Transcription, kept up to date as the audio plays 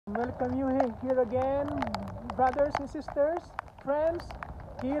Welcome you here again, brothers and sisters, friends,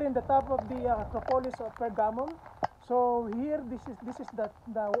 here in the top of the Acropolis of Pergamum. So here, this is the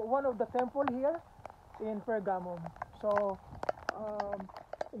one of the temple here in Pergamum. So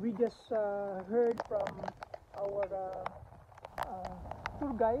we just heard from our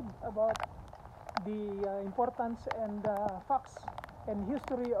tour guide about the importance and facts and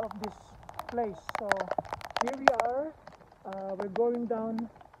history of this place. So here we are. We're going down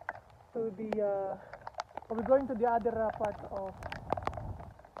to the we're going to the other part of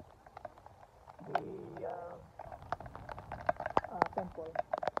the temple.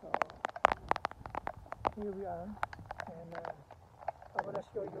 So here we are, and I'm gonna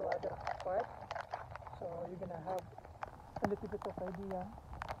show you other part. So you're gonna have a little bit of idea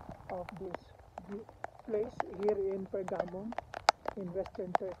of this place here in Pergamum in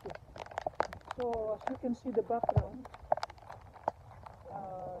Western Turkey. So as you can see the background,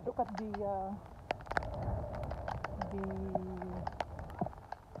 look at the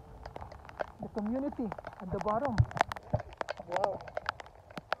community at the bottom. Wow.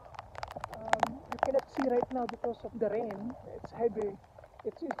 You cannot see right now because of the rain. It's heavy.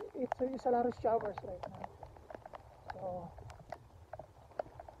 It's a lot of showers right now. So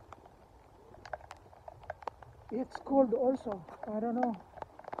it's cold also. I don't know.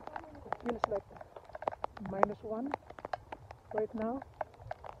 It feels like -1 right now.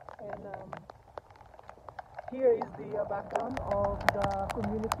 And here is the background of the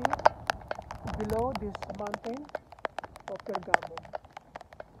community below this mountain of Pergamum.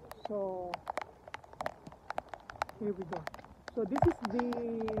 So here we go. So this is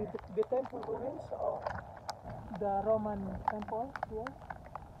the temple ruins of the Roman temple here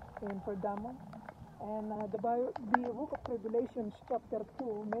in Pergamum. And the book of Revelations chapter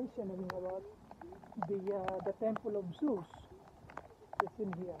 2 mentioning about the temple of Zeus. It's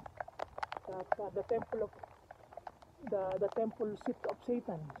in here. That the temple of the temple seat of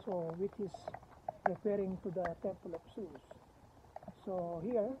Satan, so which is referring to the temple of Zeus. So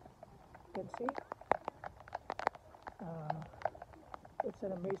here you can see it's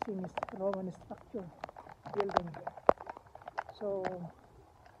an amazing Roman structure building here. So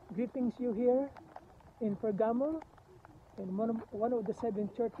greetings you here in Pergamum, in one of the 7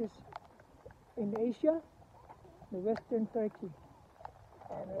 churches in Asia, the Western Turkey.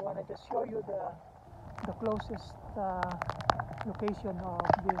 And I want to just show you the closest location of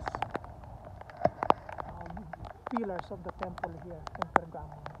these pillars of the temple here in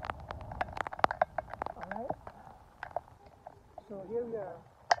Pergamum. Alright, so here we are.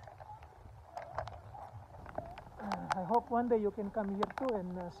 I hope one day you can come here too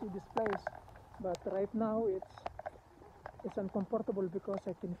and see this place, but right now it's uncomfortable because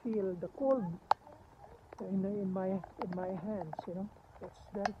I can feel the cold in my hands, you know. It's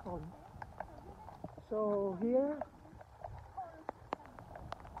very cold. So here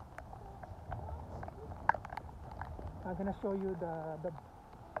I'm gonna show you the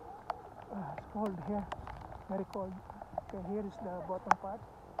it's cold here, very cold. Okay, here is the bottom part.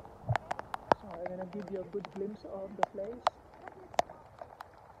 So I'm gonna give you a good glimpse of the place.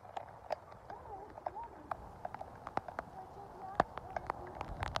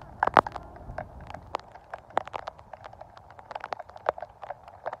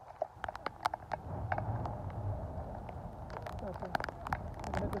 Okay,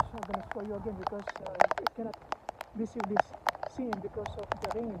 I'm gonna show you again because it cannot visit this scene because of the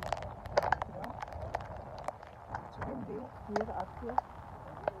rain. You know? It's windy here, up here,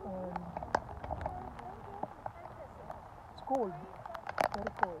 and it's cold,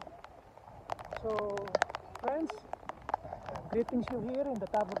 very cold. So, friends, greetings you here in the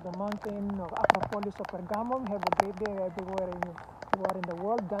top of the mountain of Acropolis of Pergamum. Have a great day everywhere you are in the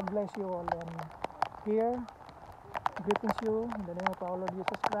world. God bless you all. And here, greetings you in the name of our Lord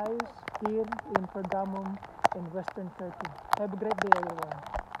Jesus Christ here in Pergamum in Western Turkey. Have a great day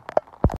everyone.